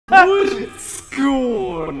What's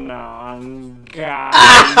going on, guys?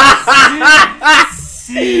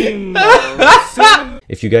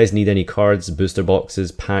 If you guys need any cards, booster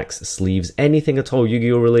boxes, packs, sleeves, anything at all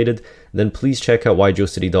Yu-Gi-Oh related, then please check out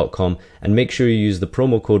YGOcity.com and make sure you use the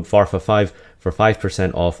promo code FarfaFIGO for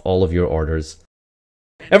 5% off all of your orders.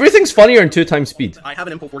 Everything's funnier in 2 times speed. I have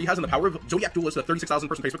an Impulse 40 has in the power of Zodiac Duelist, a 36,000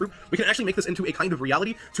 person Facebook group. We can actually make this into a kind of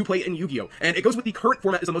reality to play in Yu-Gi-Oh! And it goes with the current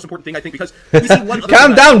format is the most important thing, I think, because we see one other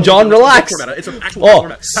Calm down, John, relax! It's an actual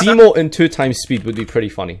format. Cimoooooooo in 2 times speed would be pretty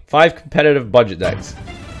funny. 5 competitive budget decks.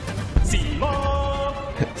 Cimoooooooo!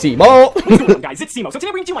 What's going on, guys? It's Cimo. So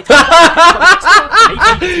today we're going to do my Not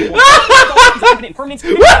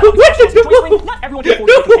everyone can afford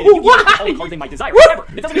to play all the cards they might desire. However,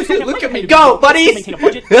 it doesn't mean look at me go, buddy! Maintain a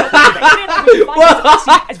budget.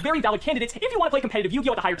 As very valid candidates if you want to play competitive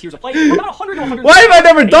Yu-Gi-Oh! At the higher tiers of play. We're about 100 to 100. Why have I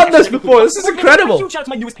never done this before? This is incredible! Huge shout out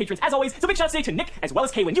to my newest patrons, as always. So big shout out today to Nick as well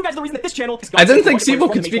as Kaylin. You guys are the reason that this channel is going. I didn't think Cimo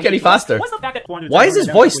could speak any faster. Why is his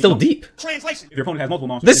voice still deep? Translation. If your opponent has multiple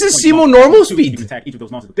monsters, this is Cimo normal speed. You can attack each of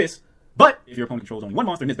those monsters with this. But if your opponent controls only one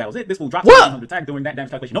monster and this battles it, this will drop 100 attack during that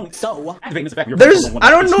damage calculation only. So activating this effect.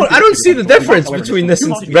 I don't see the difference between this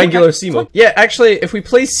and regular Cimo. Yeah, actually, if we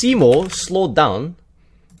play Cimo slowed down,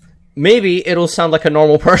 maybe it'll sound like a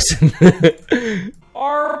normal person.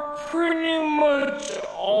 Are pretty much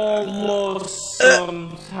almost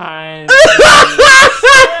sometimes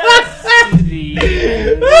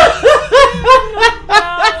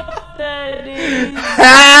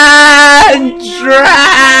hand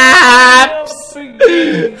traps!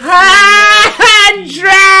 Hand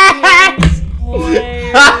traps!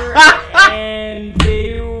 And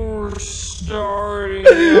they were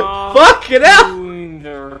starting off fucking hell! doing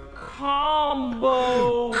their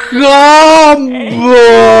combos.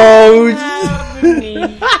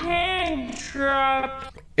 Hand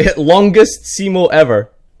traps. Longest Cimo ever.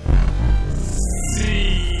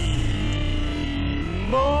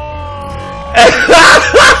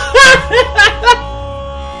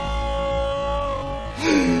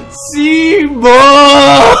 Cimo!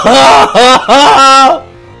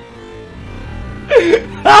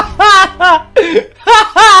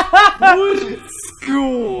 What's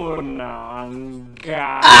going on,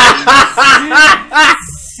 guys?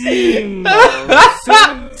 Cimo. So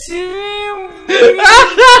today we're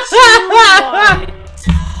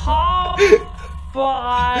top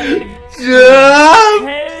 5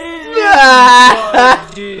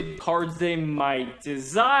 budget cards they might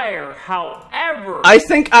desire. However, I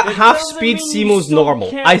think at half speed Cimo's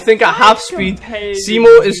normal. I think at half speed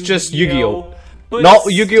Cimo is just Yu-Gi-Oh! Not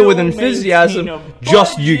Yu-Gi-Oh! With enthusiasm,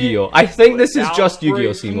 just Yu-Gi-Oh! I think this is just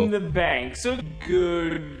Yu-Gi-Oh! Cimo. The bank's a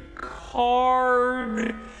good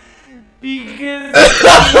card because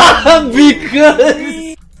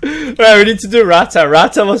Right, we need to do Rata.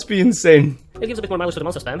 Rata must be insane. It gives a bit more mileage to the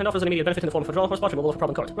monster spam and offers an immediate benefit in the form of a draw or spot removal of a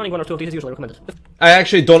problem card. Running 1 or 2 of these is usually recommended. I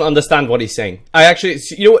actually don't understand what he's saying. I actually,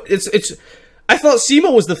 you know, I thought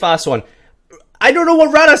Cimo was the fast one. I don't know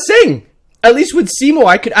what Rata's saying. At least with Cimo,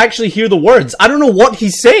 I could actually hear the words. I don't know what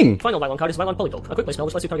he's saying. Final Vylon card is Vylon Polydope, a quick play spell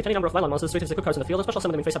which lets you target any number of Vylon monsters, 3 to 6 good cards in the field, and special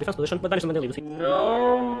summon them in face-up defense position, but banish them when they leave the field.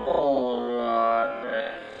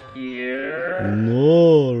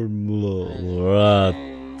 Normal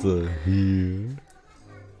Rata here.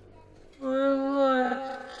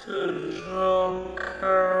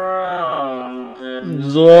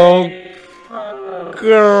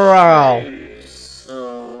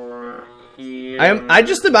 I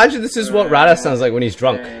just imagine this is what Rata sounds like when he's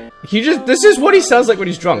drunk. This is what he sounds like when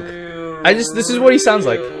he's drunk. This is what he sounds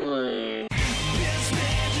like.